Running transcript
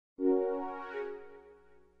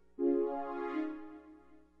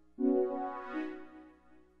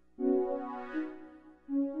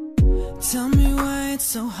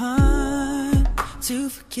so hard to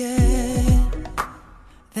forget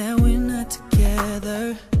that we're not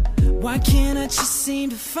together. Why can't I just seem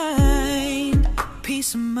to find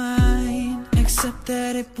peace of mind? Except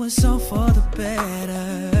that it was all for the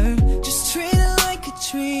better. Just treat it like a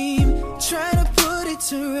dream, try to put it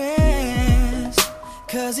to rest,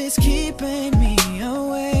 'cause it's keeping me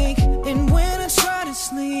awake. And when I try to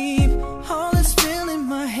sleep, all that's filling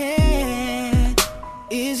my head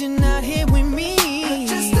is you're not here with me.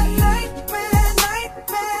 Just a nightmare,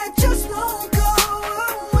 nightmare, just won't go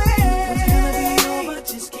away. What's gonna be over,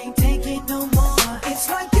 just can't take it no more. It's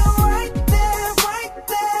like you're right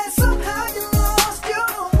there, somehow you lost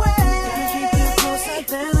your way. Gotta keep you closer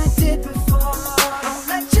than I did before. I'll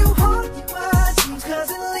let you hold my dreams, 'cause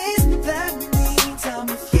at least that means I'm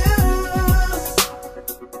with you.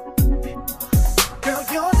 Girl,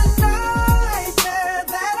 you're the nightmare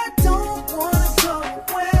that I don't wanna go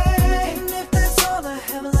away. And if that's all I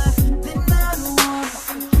have left, then I don't wanna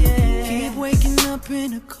forget. Keep waking up in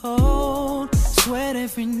a cold sweat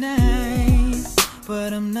every night, but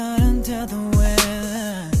I'm not under the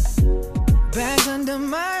weather. Bags under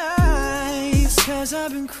my eyes, 'cause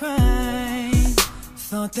I've been crying.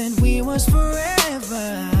 Thought that we was forever.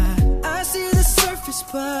 I see the surface,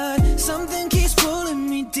 but something keeps pulling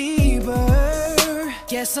me deeper.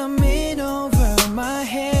 Guess I'm in over my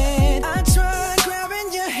head.